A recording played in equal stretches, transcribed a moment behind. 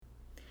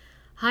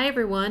Hi,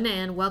 everyone,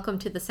 and welcome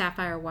to the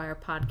Sapphire Wire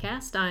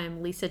podcast.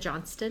 I'm Lisa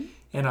Johnston.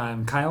 And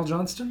I'm Kyle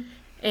Johnston.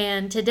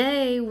 And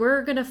today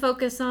we're going to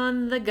focus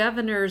on the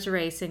governor's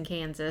race in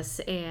Kansas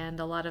and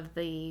a lot of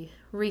the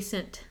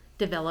recent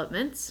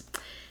developments.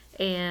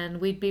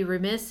 And we'd be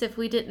remiss if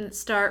we didn't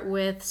start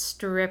with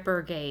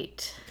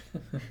Strippergate,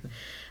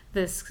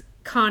 this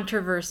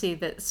controversy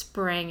that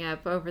sprang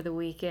up over the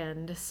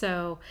weekend.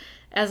 So,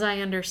 as I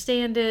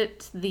understand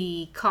it,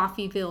 the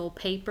Coffeyville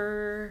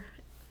paper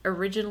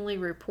originally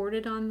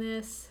reported on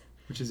this.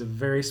 Which is a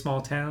very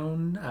small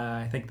town.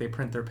 I think they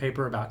print their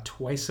paper about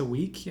twice a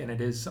week, and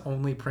it is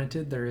only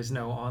printed. There is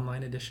no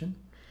online edition.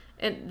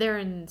 And they're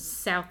in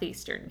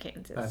southeastern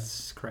Kansas.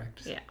 That's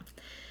correct. Yeah.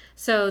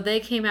 So they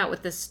came out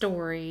with this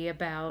story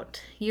about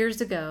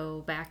years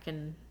ago, back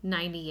in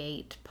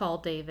 98, Paul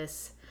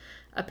Davis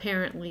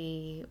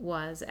apparently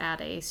was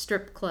at a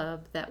strip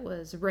club that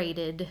was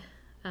raided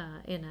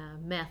in a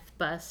meth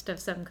bust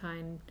of some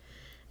kind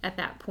at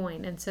that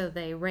point. And so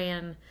they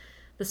ran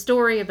the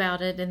story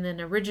about it, and then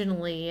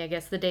originally I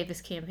guess the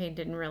Davis campaign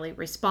didn't really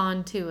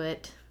respond to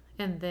it,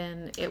 and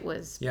then it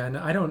was... Yeah, and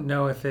I don't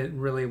know if it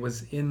really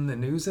was in the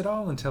news at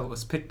all until it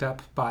was picked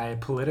up by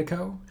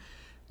Politico,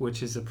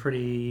 which is a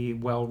pretty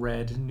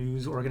well-read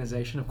news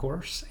organization, of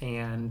course,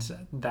 and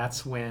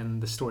that's when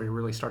the story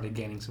really started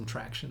gaining some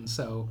traction.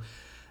 So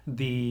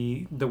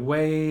the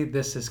way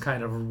this is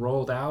kind of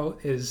rolled out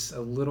is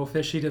a little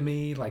fishy to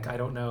me. Like, I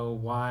don't know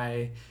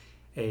why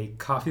a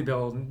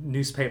Coffeyville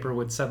newspaper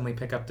would suddenly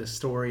pick up this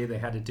story. They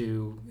had to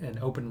do an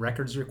open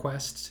records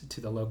request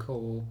to the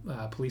local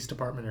police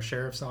department or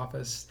sheriff's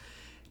office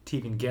to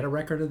even get a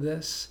record of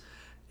this.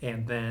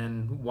 And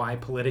then why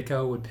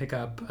Politico would pick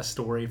up a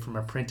story from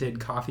a printed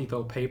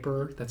Coffeyville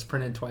paper that's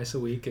printed twice a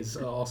week is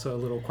also a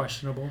little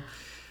questionable.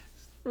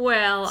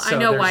 Well, so I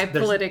know why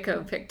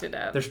Politico picked it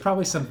up. There's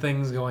probably some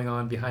things going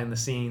on behind the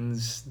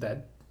scenes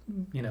that,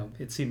 you know,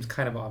 it seems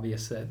kind of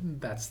obvious that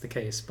that's the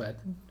case, but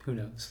who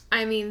knows?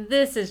 I mean,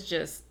 this is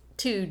just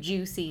too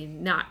juicy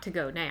not to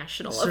go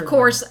national. Certainly.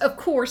 Of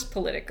course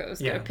Politico's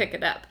going to pick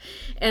it up.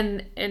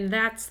 And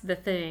that's the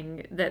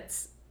thing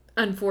that's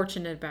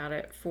unfortunate about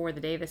it for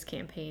the Davis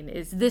campaign,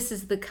 is this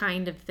is the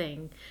kind of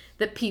thing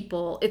that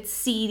people, it's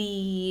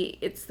seedy,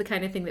 it's the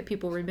kind of thing that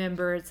people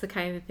remember, it's the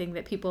kind of thing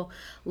that people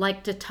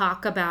like to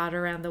talk about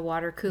around the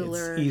water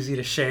cooler. It's easy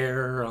to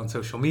share on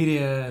social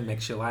media, it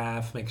makes you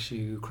laugh, makes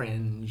you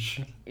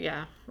cringe.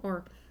 Yeah,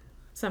 or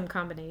some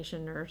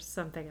combination or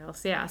something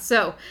else. Yeah,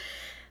 so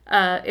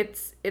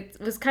it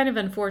was kind of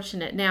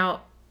unfortunate.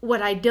 Now,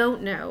 what I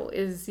don't know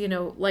is, you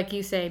know, like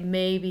you say,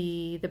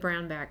 maybe the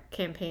Brownback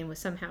campaign was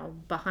somehow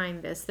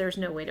behind this. There's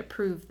no way to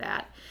prove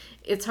that.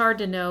 It's hard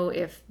to know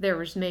if there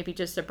was maybe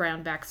just a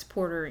Brownback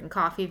supporter in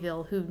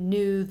Coffeyville who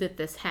knew that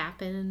this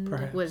happened,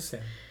 Perhaps,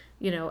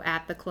 you know,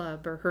 at the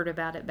club or heard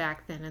about it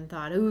back then and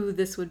thought, ooh,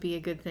 this would be a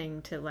good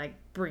thing to, like,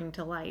 bring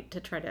to light to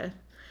try to,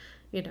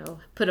 you know,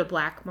 put a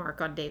black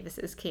mark on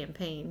Davis's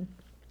campaign.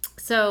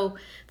 So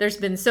there's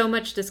been so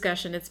much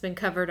discussion. It's been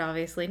covered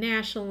obviously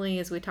nationally,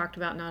 as we talked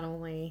about, not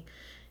only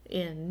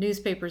in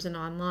newspapers and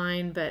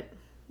online, but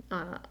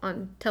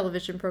on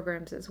television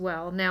programs as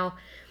well. Now,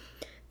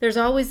 there's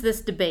always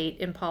this debate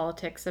in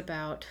politics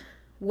about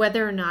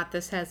whether or not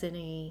this has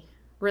any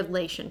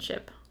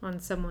relationship on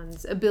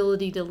someone's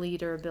ability to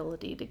lead or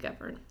ability to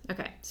govern.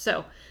 Okay,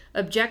 so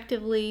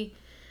objectively,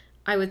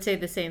 I would say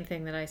the same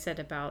thing that I said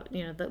about,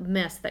 you know, the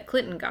mess that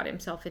Clinton got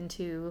himself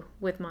into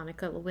with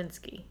Monica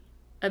Lewinsky.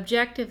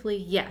 Objectively,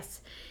 yes,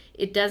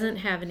 it doesn't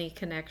have any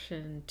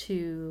connection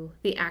to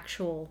the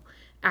actual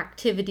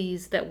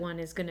activities that one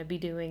is going to be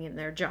doing in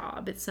their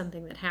job. It's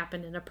something that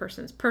happened in a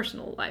person's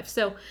personal life.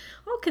 So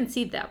I'll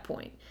concede that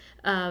point.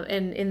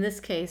 And in this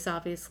case,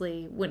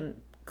 obviously, when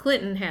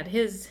Clinton had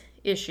his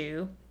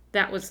issue,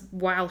 that was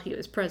while he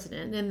was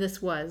president. And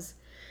this was,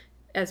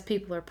 as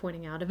people are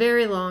pointing out, a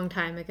very long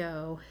time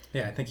ago.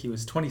 Yeah, I think he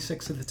was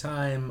 26 at the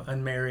time,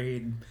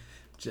 unmarried,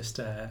 just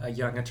a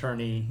young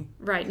attorney.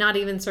 Right, not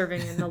even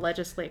serving in the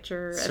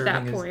legislature at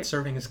that point.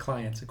 Serving his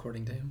clients,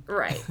 according to him.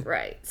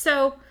 Right.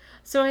 So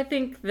I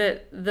think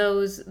that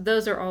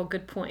those are all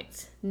good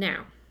points.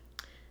 Now,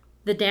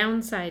 the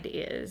downside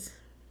is,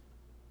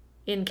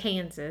 in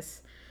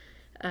Kansas,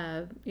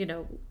 you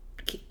know,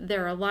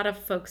 there are a lot of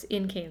folks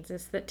in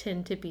Kansas that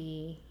tend to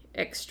be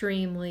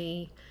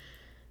extremely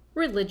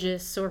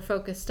religious or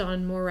focused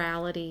on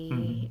morality.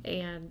 Mm-hmm.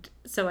 And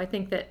so I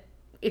think that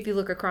if you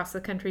look across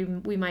the country,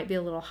 we might be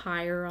a little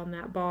higher on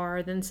that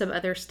bar than some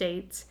other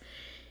states.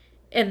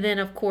 And then,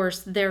 of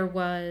course, there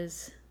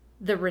was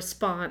the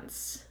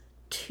response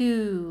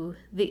to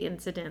the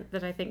incident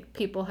that I think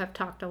people have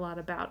talked a lot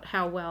about,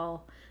 how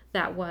well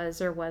that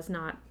was or was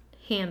not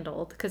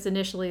handled. Because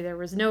initially there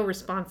was no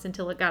response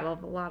until it got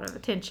a lot of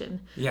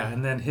attention. Yeah,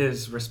 and then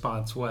his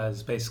response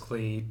was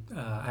basically,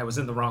 I was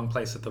in the wrong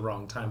place at the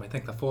wrong time. I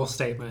think the full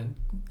statement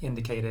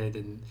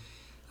indicated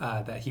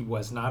that he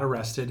was not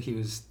arrested. He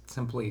was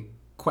simply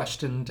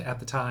questioned at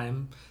the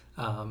time,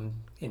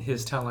 in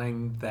his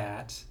telling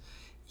that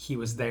he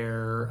was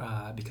there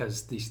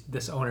because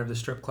this owner of the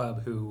strip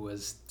club, who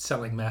was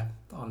selling meth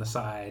on the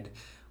side,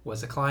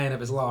 was a client of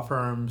his law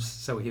firm's,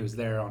 so he was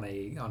there on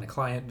a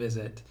client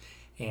visit,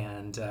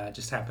 and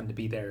just happened to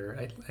be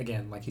there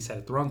again, like he said,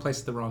 at the wrong place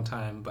at the wrong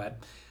time,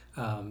 but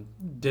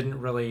didn't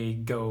really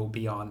go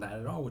beyond that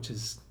at all,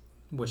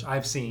 which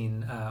I've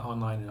seen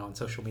online and on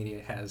social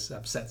media has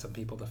upset some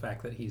people. The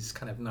fact that he's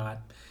kind of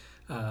not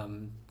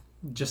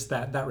just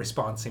that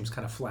response seems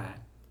kind of flat.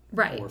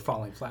 Right. Or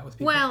falling flat with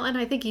people. Well, and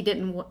I think he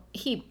didn't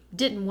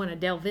want to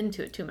delve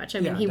into it too much. I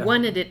mean, he definitely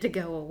wanted it to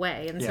go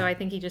away, and so I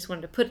think he just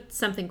wanted to put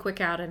something quick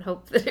out and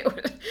hope that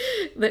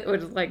it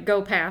would like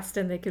go past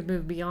and they could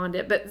move beyond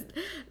it. But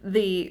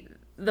the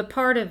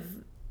part of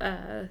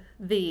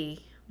the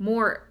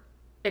more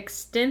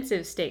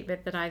extensive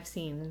statement that I've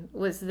seen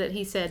was that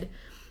he said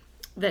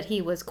that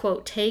he was,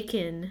 quote,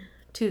 taken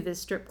to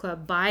this strip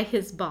club by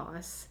his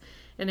boss,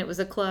 and it was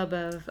a club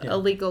of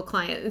illegal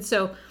clients, and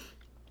so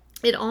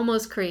it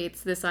almost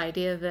creates this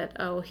idea that,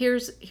 oh,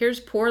 here's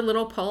poor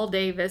little Paul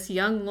Davis,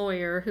 young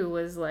lawyer, who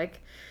was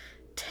like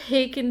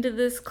taken to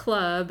this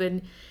club,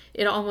 and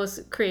it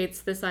almost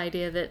creates this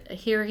idea that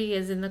here he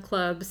is in the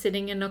club,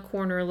 sitting in a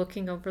corner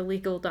looking over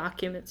legal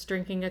documents,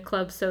 drinking a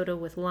club soda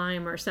with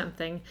lime or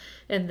something,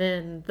 and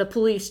then the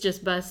police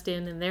just bust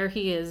in, and there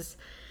he is,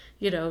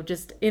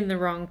 just in the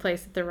wrong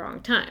place at the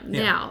wrong time.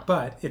 Yeah, now,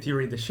 but if you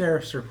read the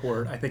sheriff's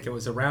report, I think it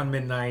was around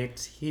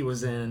midnight. He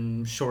was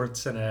in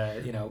shorts and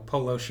a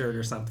polo shirt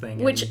or something,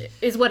 which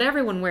is what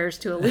everyone wears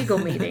to a legal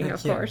meeting,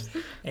 of course.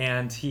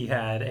 And he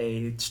had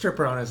a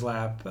stripper on his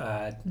lap,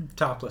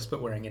 topless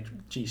but wearing a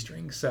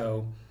G-string.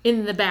 So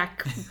in the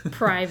back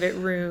private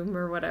room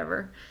or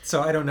whatever.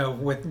 So I don't know,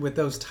 with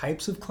those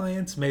types of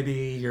clients, maybe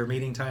your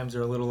meeting times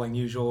are a little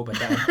unusual, but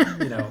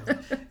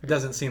that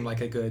doesn't seem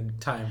like a good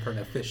time for an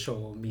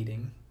official meeting.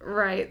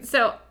 Right.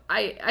 So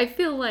I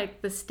feel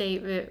like the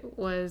statement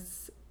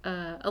was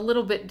a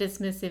little bit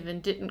dismissive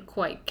and didn't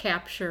quite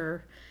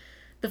capture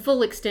the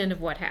full extent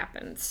of what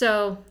happened.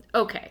 So,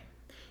 okay.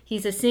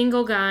 He's a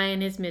single guy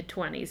in his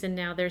mid-20s, and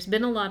now there's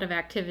been a lot of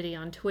activity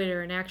on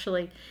Twitter, and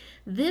actually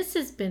this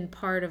has been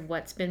part of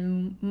what's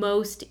been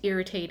most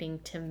irritating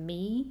to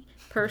me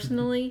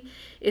personally,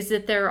 is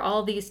that there are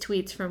all these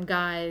tweets from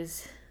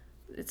guys.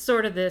 It's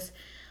sort of this,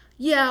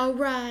 yeah,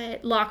 right,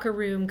 locker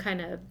room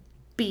kind of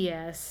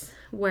BS,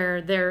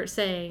 where they're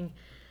saying,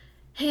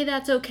 hey,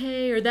 that's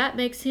okay, or that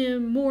makes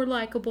him more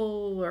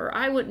likable, or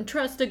I wouldn't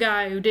trust a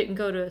guy who didn't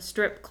go to a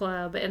strip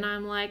club. And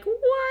I'm like,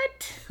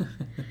 what?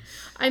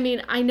 I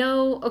mean, I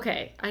know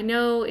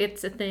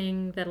it's a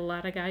thing that a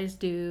lot of guys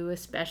do,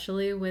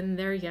 especially when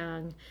they're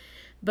young.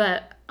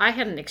 But I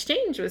had an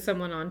exchange with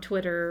someone on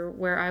Twitter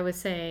where I was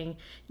saying,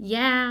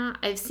 yeah,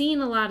 I've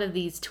seen a lot of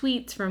these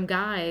tweets from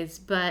guys,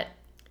 but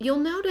you'll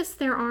notice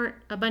there aren't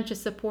a bunch of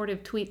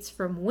supportive tweets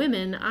from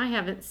women. I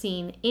haven't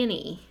seen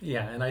any.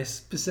 Yeah, and I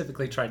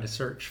specifically tried to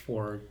search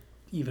for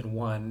even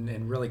one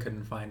and really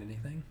couldn't find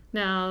anything.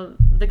 Now,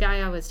 the guy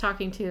I was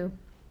talking to,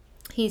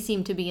 he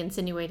seemed to be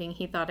insinuating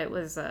he thought it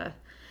was a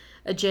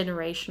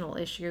generational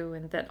issue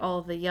and that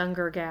all the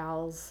younger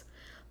gals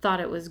thought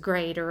it was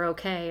great or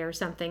okay or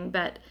something.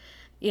 But,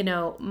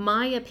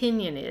 my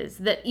opinion is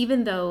that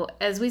even though,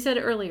 as we said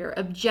earlier,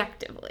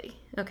 objectively,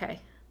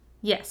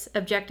 yes,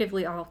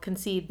 objectively, I'll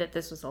concede that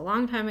this was a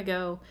long time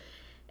ago,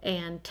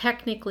 and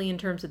technically, in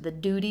terms of the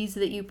duties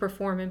that you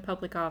perform in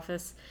public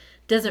office,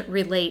 doesn't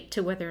relate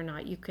to whether or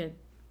not you could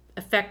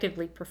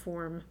effectively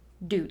perform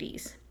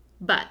duties.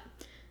 But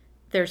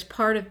there's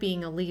part of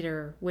being a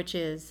leader, which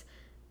is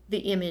the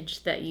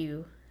image that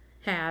you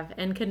have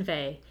and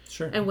convey,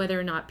 sure, and whether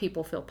or not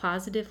people feel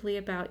positively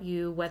about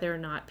you, whether or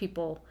not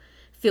people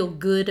feel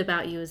good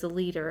about you as a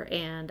leader.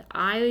 And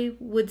I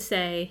would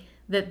say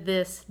that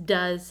this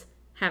does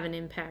have an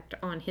impact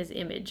on his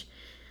image.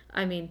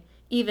 I mean,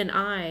 even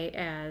I,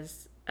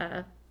 as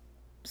a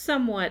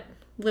somewhat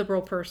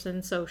liberal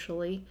person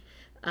socially,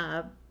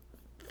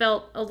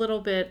 felt a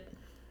little bit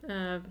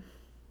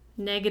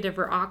negative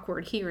or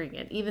awkward hearing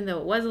it, even though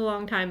it was a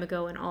long time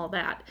ago and all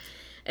that.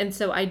 And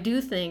so I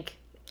do think,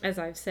 as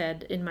I've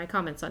said in my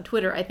comments on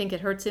Twitter, I think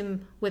it hurts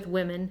him with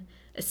women,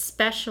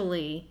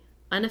 especially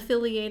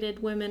unaffiliated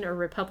women or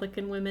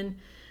Republican women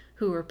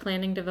who are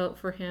planning to vote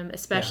for him,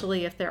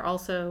 especially if they're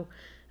also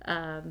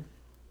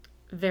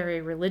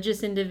very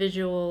religious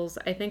individuals.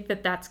 I think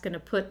that that's going to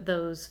put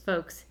those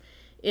folks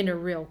in a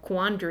real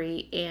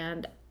quandary,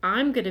 and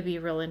I'm going to be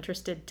real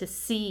interested to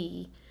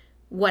see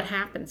what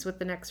happens with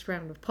the next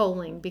round of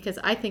polling, because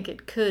I think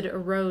it could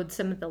erode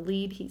some of the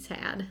lead he's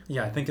had.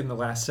 Yeah, I think in the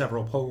last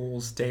several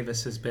polls,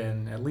 Davis has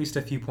been at least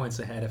a few points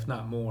ahead, if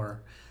not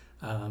more.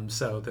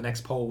 So the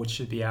next poll, which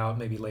should be out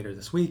maybe later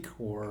this week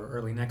or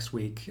early next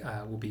week,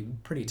 will be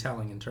pretty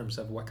telling in terms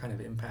of what kind of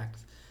impact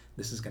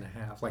this is going to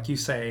have. Like you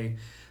say,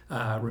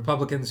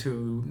 Republicans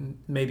who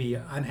may be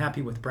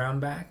unhappy with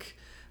Brownback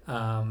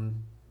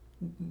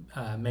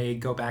may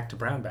go back to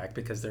Brownback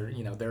because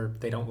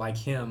they don't like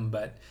him,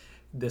 but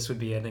this would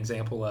be an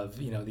example of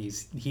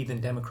these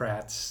heathen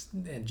Democrats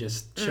and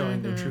just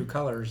showing their true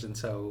colors. And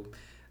so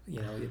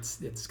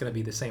it's going to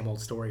be the same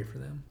old story for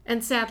them.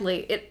 And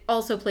sadly, it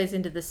also plays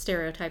into the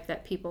stereotype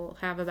that people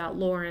have about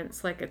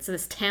Lawrence, like it's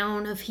this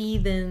town of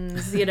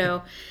heathens,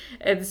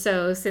 And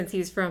so since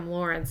he's from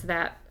Lawrence,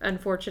 that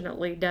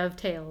unfortunately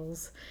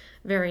dovetails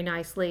very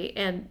nicely.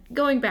 And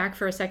going back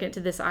for a second to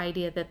this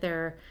idea that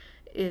there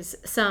is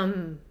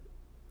some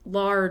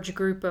large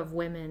group of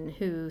women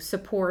who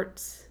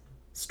supports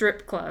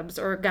strip clubs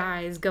or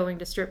guys going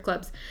to strip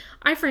clubs,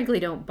 I frankly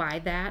don't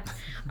buy that.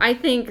 I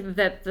think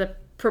that the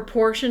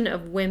proportion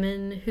of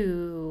women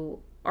who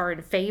are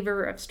in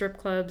favor of strip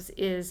clubs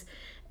is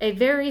a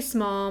very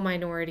small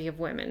minority of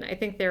women. I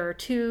think there are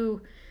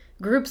two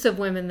groups of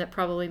women that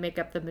probably make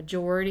up the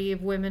majority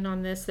of women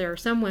on this. There are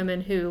some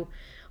women who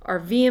are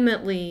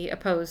vehemently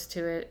opposed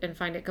to it and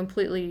find it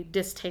completely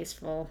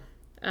distasteful.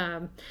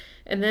 And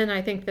then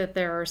I think that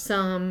there are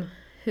some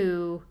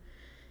who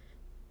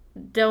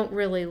don't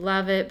really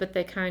love it, but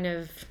they kind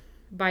of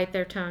bite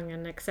their tongue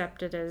and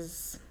accept it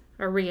as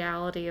a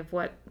reality of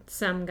what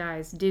some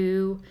guys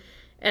do.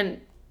 And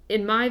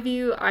in my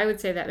view, I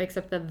would say that makes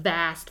up the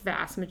vast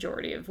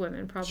majority of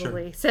women,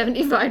 probably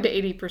 75 to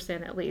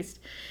 80% at least.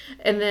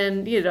 And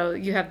then,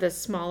 you have this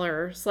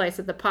smaller slice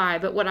of the pie.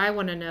 But what I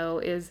want to know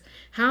is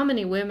how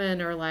many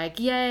women are like,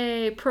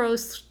 yay, pro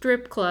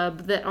strip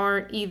club, that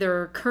aren't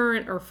either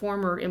current or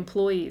former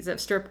employees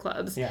of strip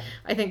clubs. Yeah.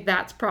 I think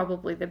that's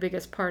probably the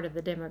biggest part of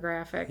the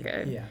demographic.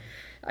 Yeah.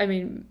 I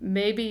mean,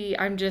 maybe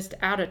I'm just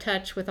out of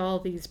touch with all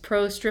these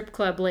pro strip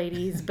club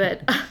ladies,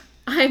 but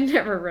I've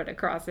never run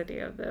across any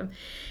of them.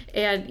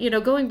 And,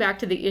 going back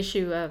to the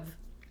issue of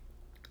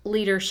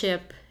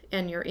leadership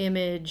and your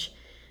image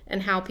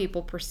and how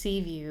people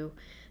perceive you,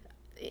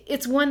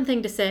 it's one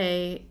thing to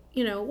say,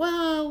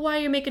 well, why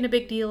are you making a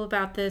big deal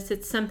about this?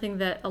 It's something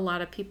that a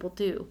lot of people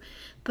do.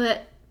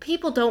 But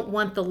people don't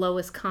want the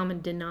lowest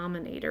common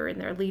denominator in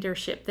their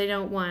leadership. They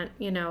don't want,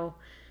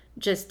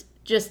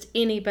 just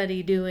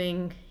anybody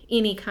doing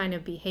any kind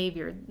of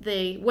behavior.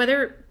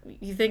 Whether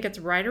you think it's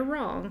right or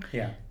wrong,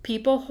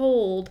 people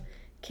hold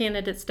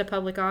candidates to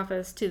public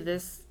office to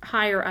this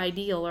higher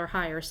ideal or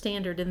higher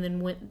standard, and then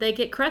when they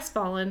get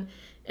crestfallen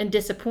and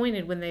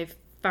disappointed when they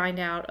find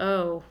out,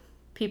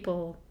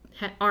 people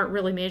aren't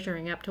really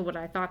measuring up to what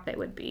I thought they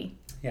would be.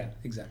 Yeah,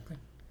 exactly.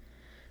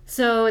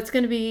 So it's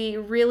going to be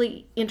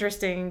really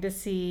interesting to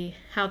see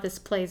how this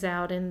plays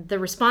out, and the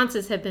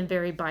responses have been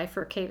very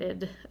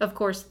bifurcated. Of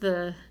course,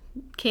 the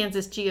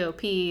Kansas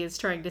GOP is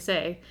trying to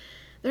say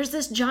there's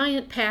this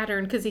giant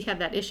pattern, because he had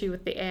that issue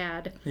with the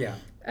ad. Yeah.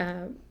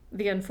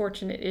 The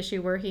unfortunate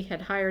issue where he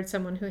had hired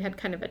someone who had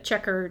kind of a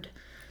checkered,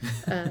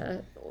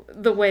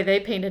 the way they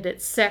painted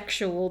it,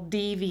 sexual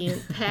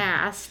deviant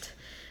past.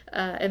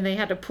 And they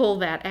had to pull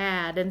that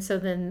ad. And so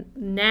then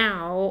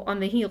now, on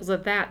the heels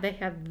of that, they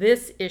have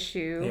this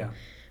issue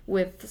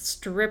with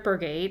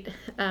Strippergate,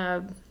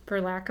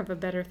 for lack of a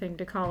better thing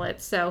to call it.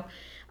 So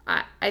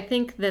I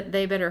think that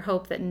they better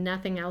hope that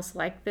nothing else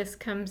like this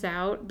comes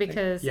out,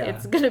 because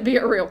it's going to be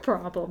a real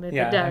problem if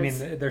it does. I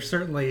mean, there's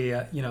certainly,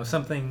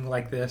 something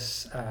like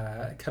this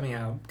coming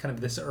out kind of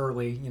this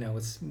early.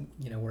 It's,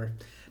 we're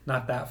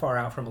not that far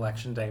out from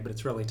Election Day, but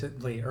it's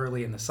relatively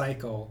early in the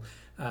cycle.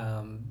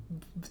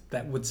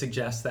 That would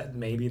suggest that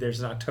maybe there's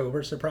an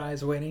October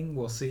surprise winning.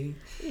 We'll see.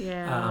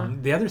 Yeah.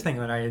 The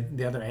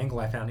other angle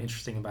I found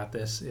interesting about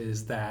this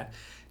is that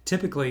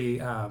typically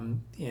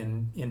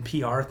in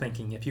PR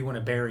thinking, if you want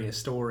to bury a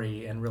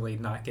story and really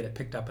not get it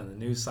picked up in the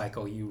news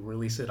cycle, you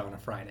release it on a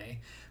Friday.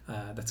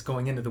 That's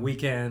going into the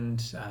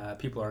weekend.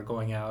 People are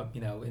going out,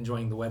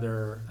 enjoying the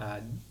weather,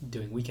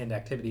 doing weekend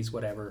activities,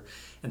 whatever.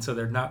 And so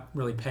they're not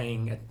really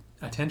paying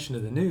attention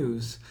to the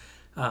news.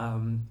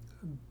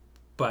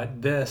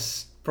 But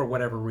this, for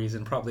whatever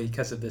reason, probably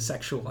because of the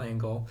sexual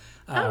angle,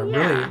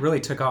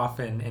 really took off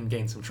and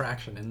gained some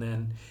traction. And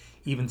then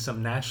even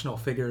some national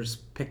figures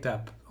picked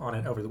up on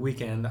it over the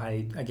weekend.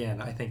 I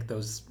think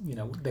those,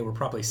 they were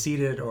probably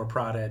seeded or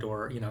prodded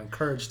or,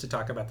 encouraged to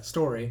talk about the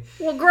story.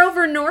 Well,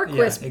 Grover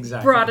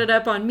Norquist brought it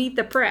up on Meet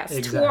the Press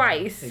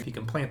twice. If you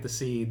can plant the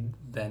seed,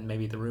 then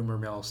maybe the rumor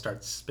mill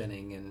starts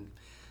spinning and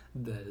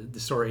the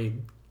story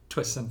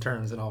twists and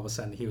turns, and all of a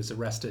sudden he was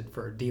arrested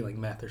for dealing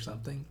meth or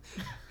something.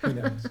 Who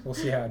knows? We'll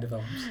see how it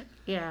develops.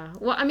 Yeah.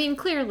 Well, I mean,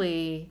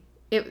 clearly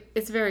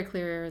it's very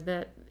clear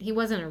that he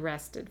wasn't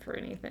arrested for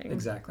anything.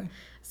 Exactly.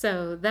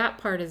 So that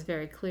part is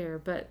very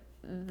clear. But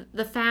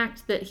the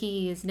fact that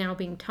he is now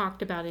being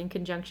talked about in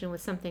conjunction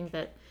with something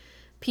that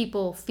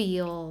people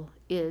feel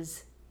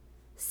is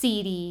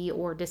seedy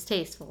or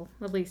distasteful,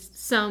 at least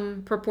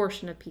some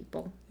proportion of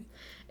people,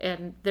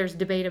 and there's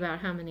debate about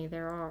how many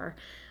there are.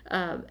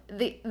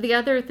 The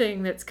other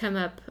thing that's come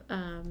up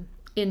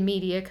in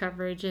media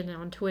coverage and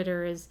on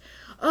Twitter is,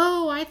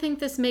 I think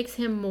this makes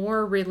him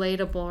more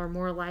relatable or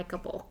more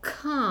likable.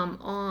 Come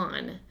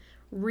on.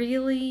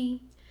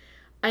 Really?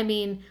 I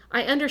mean,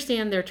 I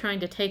understand they're trying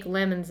to take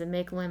lemons and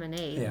make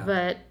lemonade,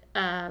 but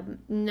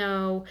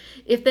no.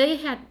 If they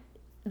had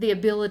the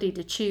ability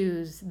to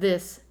choose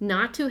this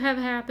not to have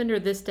happened or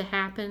this to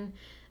happen,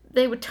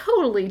 they would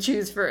totally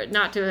choose for it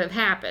not to have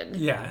happened.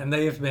 Yeah, and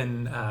they have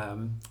been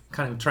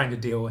kind of trying to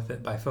deal with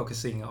it by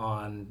focusing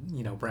on,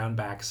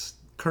 Brownback's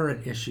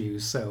current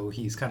issues. So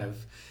he's kind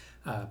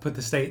of put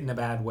the state in a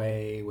bad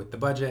way with the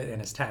budget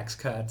and his tax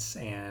cuts,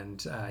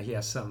 and he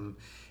has some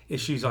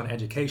issues on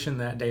education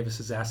that Davis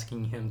is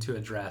asking him to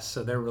address.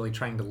 So they're really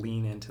trying to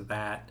lean into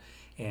that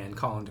and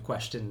call into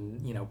question,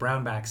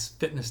 Brownback's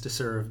fitness to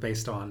serve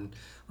based on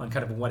kind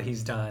of what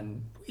he's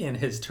done in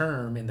his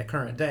term in the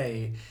current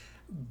day.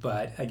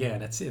 But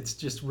again, it's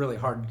just really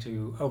hard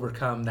to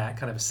overcome that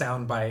kind of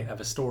soundbite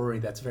of a story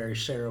that's very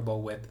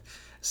shareable with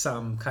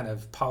some kind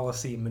of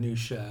policy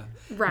minutia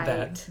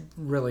that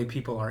really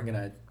people aren't going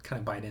to kind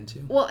of bite into.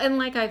 Well, and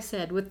like I've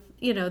said, with,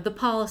 the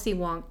policy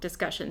wonk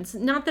discussions,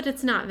 not that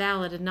it's not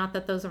valid and not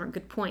that those aren't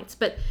good points,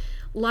 but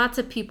lots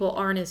of people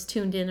aren't as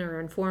tuned in or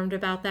informed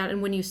about that.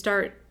 And when you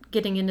start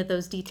getting into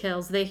those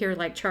details, they hear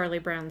like Charlie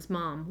Brown's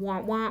mom,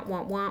 wah, wah,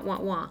 wah, wah, wah,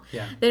 wah.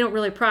 Yeah. They don't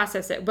really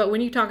process it. But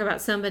when you talk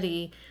about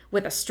somebody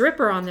with a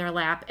stripper on their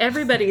lap,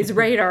 everybody's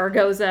radar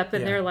goes up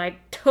and they're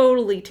like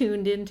totally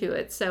tuned into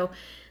it. So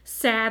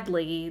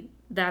sadly,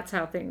 that's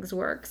how things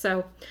work.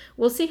 So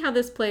we'll see how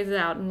this plays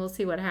out, and we'll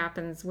see what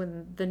happens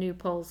when the new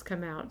polls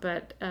come out.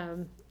 But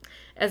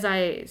as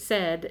I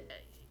said,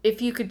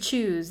 if you could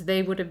choose,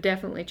 they would have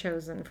definitely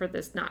chosen for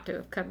this not to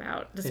have come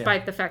out,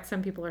 despite the fact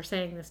some people are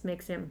saying this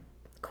makes him,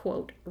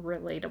 quote,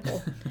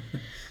 relatable.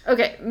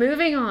 Okay,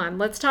 moving on.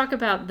 Let's talk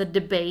about the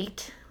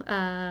debate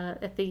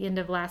at the end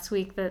of last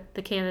week that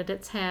the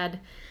candidates had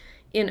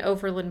in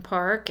Overland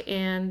Park.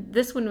 And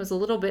this one was a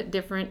little bit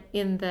different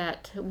in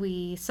that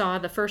we saw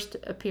the first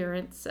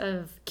appearance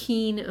of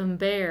Keene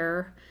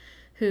Humbert,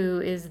 who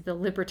is the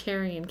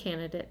Libertarian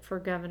candidate for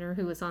governor,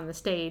 who was on the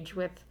stage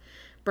with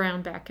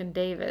Brownback and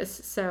Davis.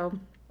 So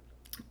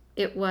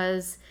it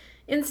was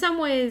in some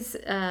ways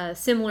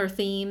similar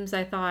themes,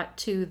 I thought,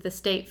 to the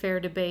state fair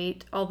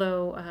debate,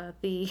 although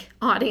the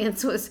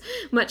audience was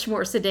much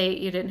more sedate.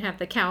 You didn't have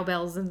the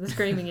cowbells and the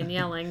screaming and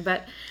yelling.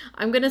 But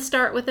I'm going to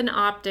start with an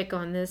optic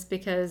on this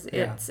because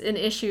it's an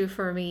issue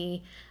for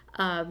me.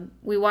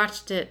 We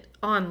watched it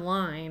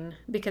online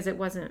because it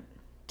wasn't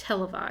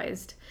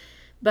televised.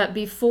 But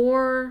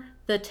before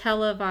the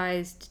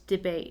televised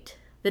debate,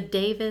 the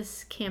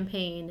Davis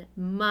campaign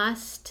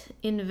must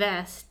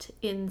invest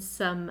in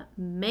some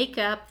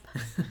makeup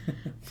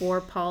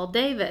for Paul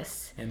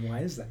Davis. And why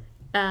is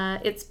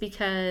that? It's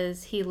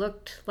because he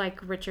looked like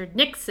Richard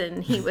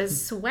Nixon. He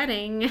was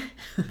sweating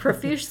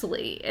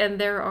profusely, and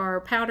there are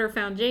powder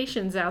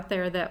foundations out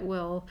there that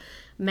will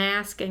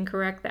mask and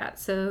correct that.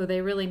 So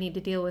they really need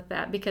to deal with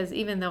that, because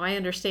even though I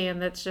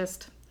understand that's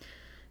just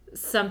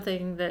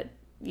something that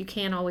you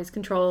can't always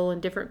control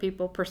and different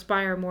people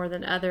perspire more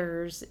than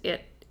others,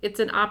 it's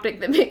an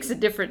optic that makes a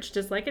difference,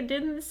 just like it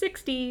did in the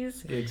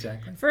 60s.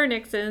 Exactly. For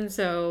Nixon.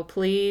 So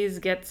please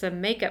get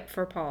some makeup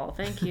for Paul.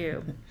 Thank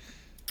you.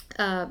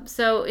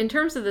 So in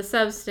terms of the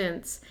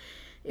substance,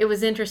 it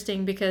was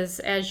interesting because,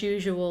 as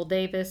usual,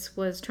 Davis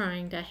was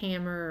trying to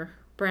hammer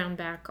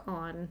Brownback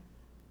on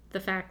the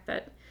fact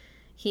that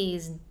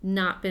he's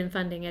not been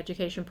funding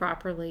education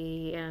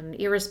properly and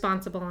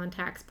irresponsible on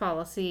tax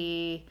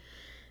policy.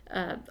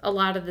 A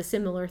lot of the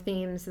similar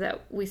themes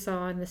that we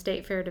saw in the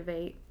state fair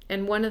debate.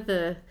 And one of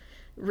the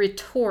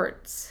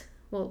retorts,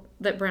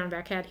 that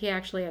Brownback had, he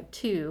actually had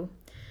two.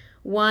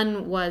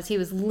 One was he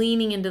was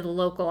leaning into the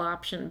local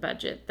option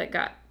budget that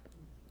got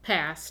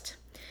passed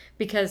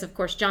because, of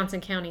course, Johnson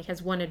County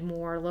has wanted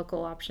more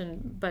local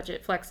option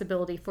budget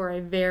flexibility for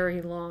a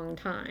very long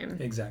time.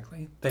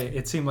 Exactly.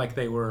 It seemed like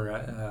they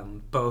were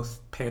both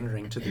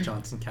pandering to the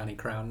Johnson County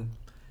crowd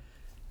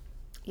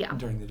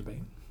during the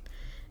debate.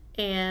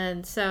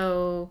 And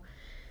so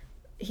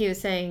he was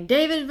saying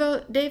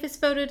Davis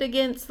voted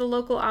against the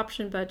local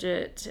option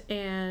budget,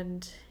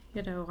 and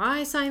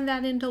I signed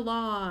that into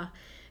law.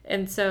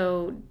 And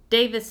so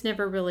Davis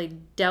never really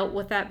dealt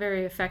with that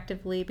very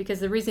effectively, because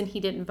the reason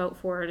he didn't vote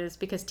for it is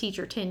because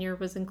teacher tenure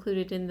was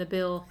included in the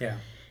bill. Yeah.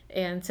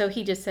 And so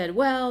he just said,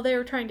 well, they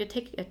were trying to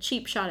take a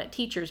cheap shot at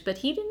teachers, but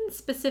he didn't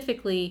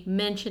specifically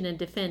mention and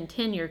defend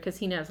tenure because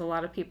he knows a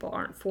lot of people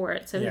aren't for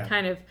it. So he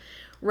kind of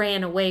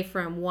ran away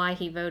from why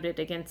he voted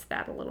against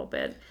that a little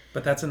bit.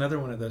 But that's another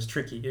one of those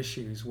tricky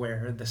issues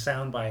where the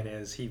soundbite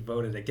is he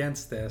voted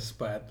against this,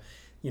 but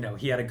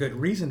he had a good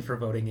reason for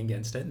voting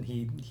against it, and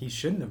he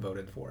shouldn't have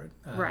voted for it,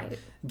 right?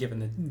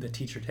 Given the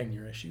teacher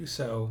tenure issue.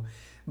 So,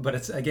 but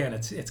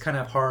it's kind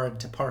of hard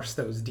to parse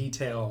those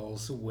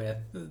details with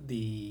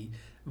the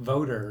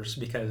voters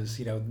because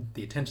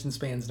the attention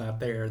span's not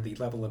there. The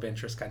level of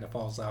interest kind of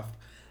falls off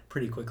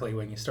pretty quickly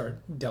when you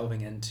start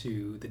delving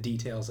into the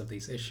details of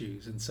these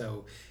issues, and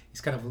so he's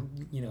kind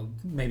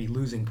of maybe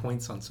losing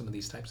points on some of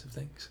these types of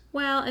things.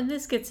 Well, and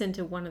this gets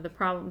into one of the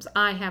problems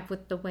I have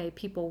with the way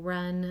people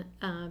run,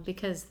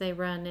 because they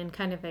run in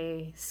kind of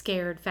a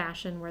scared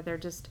fashion where they're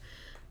just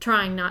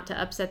trying not to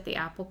upset the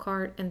apple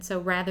cart. And so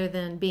rather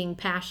than being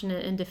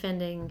passionate and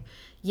defending,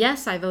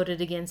 yes, I voted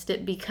against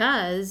it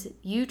because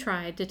you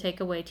tried to take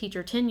away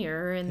teacher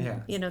tenure and,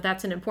 Yes.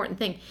 that's an important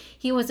thing.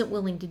 He wasn't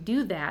willing to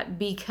do that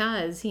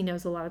because he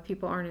knows a lot of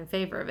people aren't in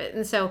favor of it.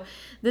 And so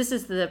this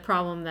is the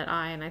problem that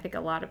I think a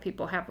lot of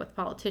people have with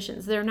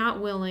politicians. They're not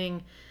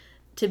willing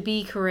to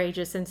be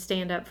courageous and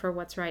stand up for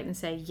what's right and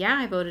say, yeah,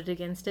 I voted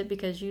against it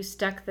because you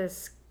stuck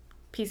this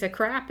piece of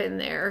crap in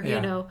there,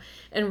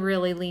 and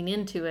really lean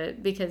into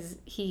it because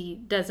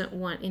he doesn't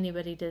want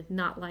anybody to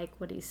not like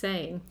what he's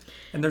saying.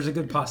 And there's a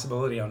good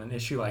possibility on an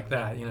issue like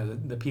that,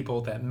 the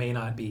people that may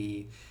not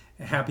be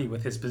happy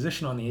with his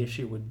position on the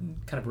issue would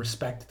kind of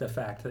respect the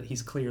fact that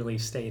he's clearly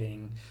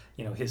stating,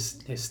 his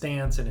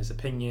stance and his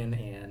opinion,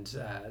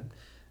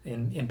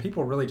 and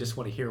people really just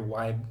want to hear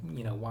why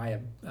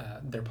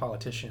their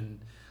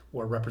politician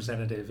or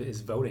representative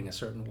is voting a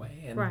certain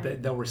way, and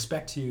right. They'll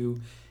respect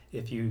you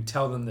if you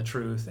tell them the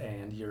truth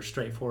and you're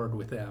straightforward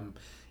with them.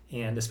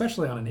 And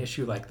especially on an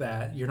issue like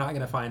that, you're not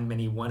going to find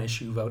many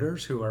one-issue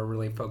voters who are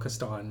really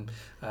focused on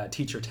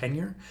teacher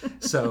tenure.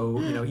 So,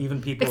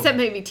 even people... Except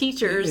maybe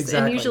teachers,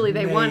 exactly, and usually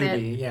they want it.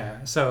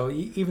 Yeah. So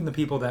even the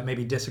people that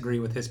maybe disagree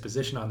with his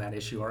position on that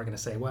issue are going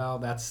to say, well,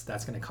 that's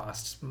going to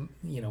cost,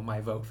 my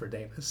vote for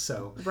Davis.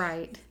 So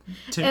right.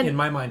 In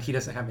my mind, he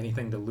doesn't have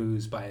anything to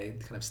lose by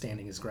kind of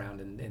standing his ground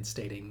and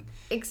stating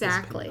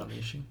exactly his opinion on the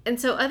issue. And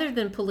so other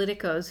than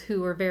politicos who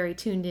were very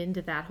tuned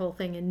into that whole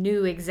thing and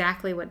knew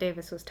exactly what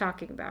Davis was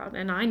talking about,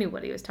 and I knew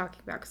what he was talking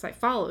about because I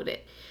followed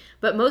it.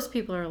 But most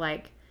people are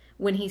like,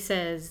 when he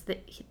says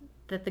that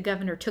the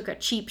governor took a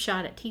cheap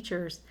shot at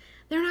teachers,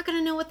 they're not going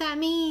to know what that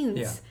means.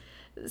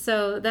 Yeah.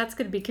 So that's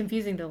going to be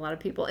confusing to a lot of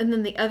people. And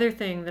then the other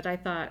thing that I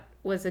thought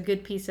was a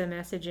good piece of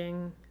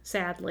messaging,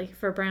 sadly,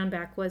 for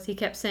Brownback was he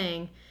kept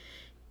saying,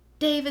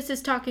 Davis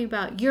is talking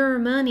about your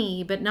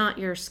money, but not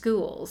your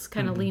schools,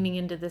 kind of leaning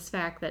into this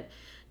fact that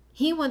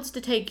he wants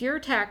to take your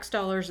tax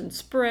dollars and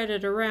spread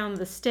it around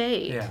the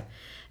state. Yeah.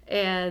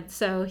 And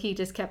so he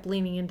just kept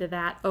leaning into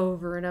that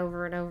over and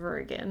over and over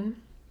again.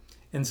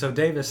 And so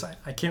Davis,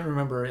 I can't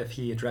remember if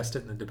he addressed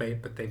it in the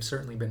debate, but they've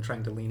certainly been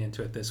trying to lean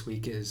into it this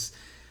week,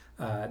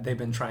 they've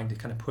been trying to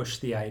kind of push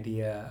the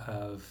idea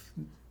of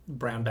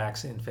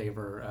Brownbacks in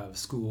favor of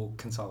school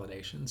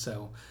consolidation.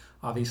 So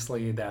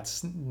obviously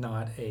that's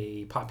not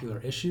a popular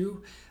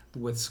issue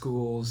with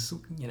schools,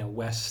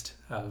 west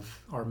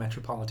of our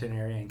metropolitan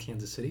area in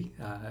Kansas City,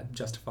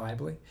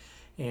 justifiably.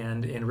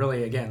 And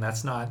really, again,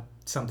 that's not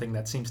something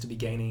that seems to be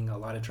gaining a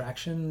lot of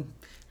traction.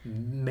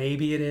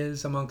 Maybe it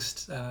is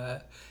amongst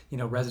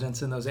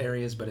residents in those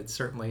areas, but it's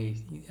certainly,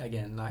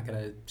 again, not going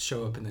to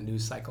show up in the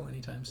news cycle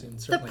anytime soon.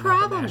 Certainly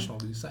not the national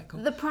news cycle.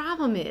 The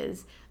problem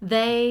is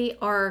they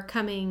are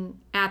coming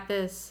at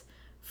this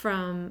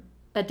from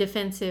a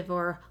defensive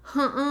or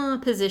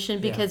position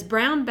because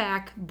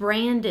Brownback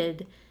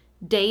branded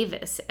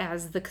Davis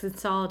as the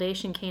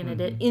consolidation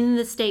candidate in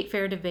the state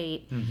fair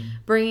debate,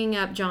 bringing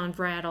up John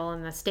Brattle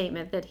and the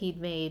statement that he'd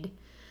made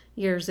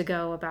years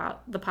ago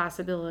about the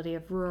possibility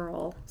of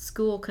rural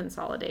school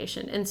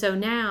consolidation. And so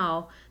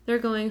now they're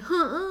going,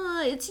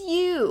 it's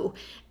you.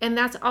 And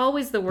that's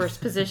always the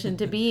worst position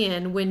to be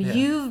in when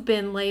you've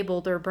been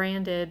labeled or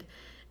branded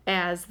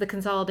as the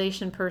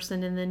consolidation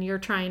person, and then you're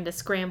trying to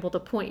scramble to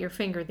point your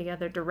finger the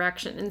other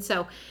direction. And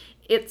so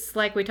it's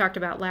like we talked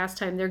about last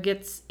time, there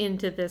gets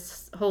into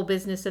this whole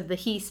business of the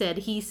he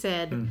said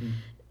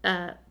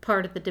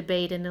part of the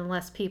debate, and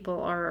unless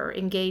people are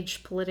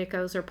engaged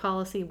politicos or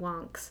policy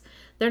wonks,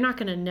 they're not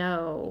going to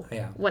know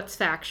what's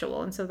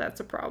factual, and so that's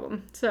a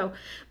problem. So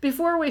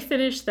before we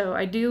finish, though,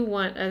 I do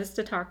want us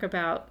to talk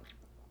about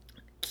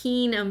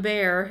Keen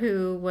Humbert,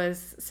 who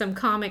was some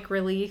comic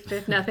relief,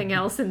 if nothing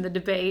else, in the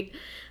debate.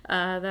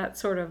 That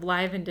sort of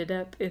livened it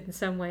up in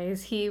some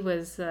ways. He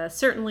was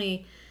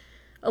certainly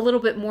a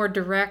little bit more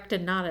direct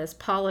and not as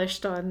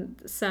polished on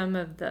some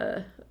of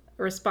the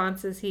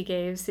responses he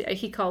gave.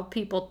 He called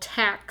people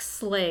tax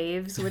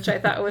slaves, which I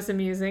thought was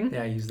amusing.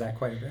 Yeah, I used that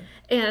quite a bit.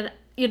 And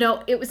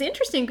it was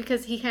interesting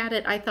because he had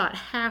it, I thought,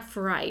 half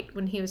right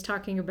when he was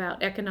talking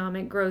about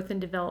economic growth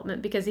and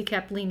development, because he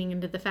kept leaning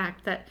into the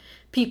fact that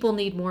people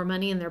need more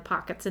money in their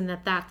pockets and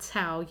that's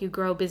how you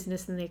grow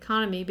business in the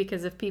economy,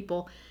 because if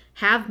people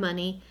have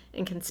money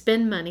and can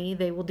spend money,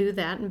 they will do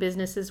that and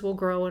businesses will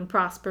grow and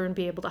prosper and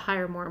be able to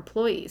hire more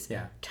employees.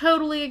 Yeah.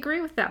 Totally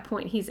agree with that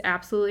point. He's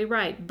absolutely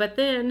right. But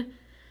then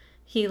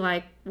he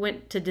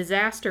went to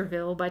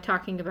Disasterville by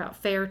talking about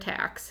fair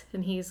tax,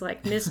 and he's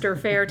like Mr.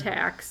 Fair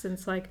Tax, and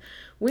it's like,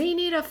 we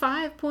need a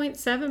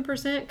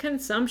 5.7%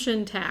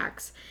 consumption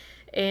tax.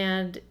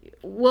 And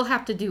we'll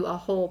have to do a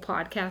whole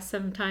podcast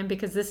sometime,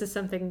 because this is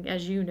something,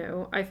 as you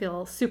know, I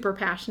feel super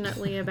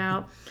passionately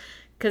about,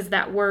 because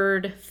that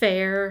word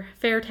fair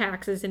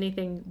tax is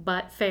anything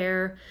but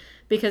fair,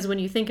 because when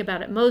you think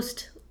about it,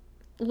 most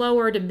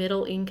lower to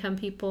middle income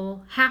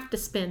people have to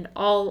spend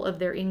all of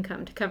their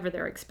income to cover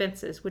their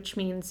expenses, which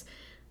means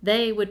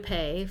they would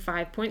pay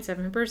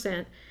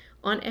 5.7%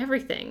 on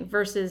everything,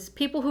 versus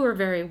people who are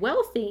very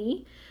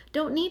wealthy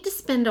don't need to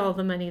spend all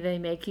the money they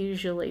make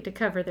usually to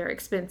cover their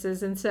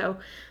expenses. And so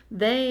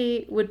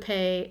they would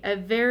pay a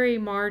very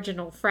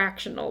marginal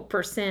fractional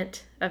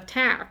percent of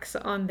tax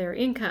on their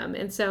income.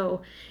 And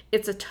so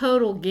it's a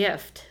total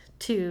gift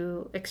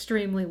to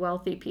extremely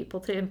wealthy people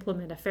to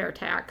implement a fair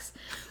tax.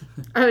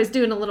 I was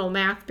doing a little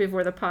math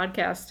before the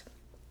podcast,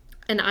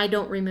 and I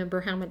don't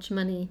remember how much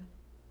money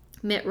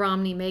Mitt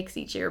Romney makes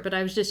each year, but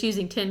I was just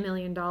using $10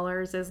 million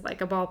as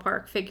like a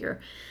ballpark figure.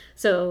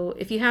 So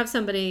if you have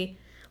somebody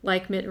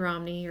like Mitt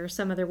Romney or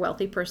some other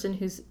wealthy person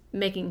who's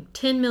making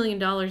 $10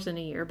 million in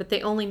a year, but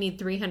they only need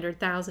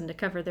 $300,000 to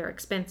cover their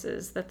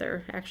expenses that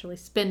they're actually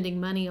spending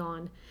money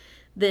on,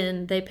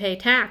 then they pay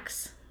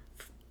tax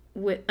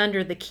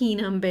under the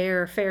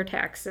Keenum-Bear fair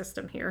tax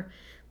system here.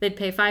 They'd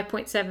pay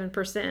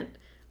 5.7%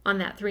 on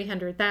that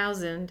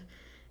 $300,000.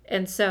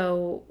 And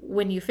so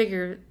when you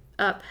figure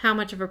up how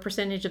much of a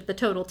percentage of the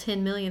total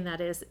 10 million that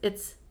is,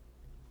 it's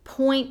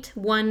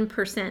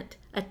 0.1%,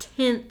 a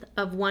tenth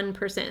of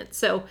 1%.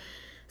 So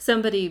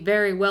somebody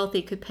very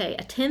wealthy could pay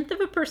a tenth of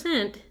a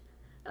percent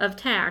of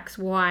tax,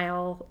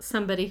 while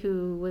somebody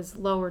who was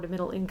lower to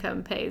middle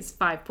income pays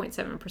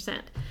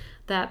 5.7%.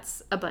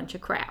 That's a bunch of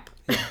crap.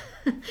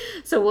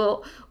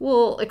 So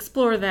we'll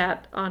explore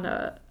that on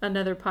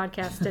another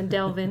podcast and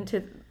delve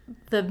into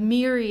the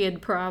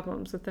myriad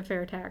problems with the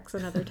fair tax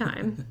another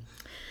time.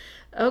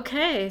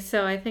 Okay,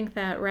 so I think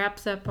that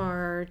wraps up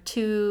our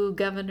two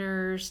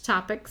governors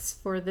topics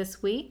for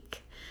this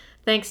week.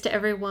 Thanks to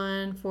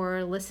everyone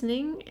for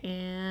listening,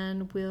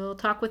 and we'll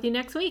talk with you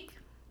next week.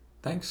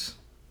 Thanks.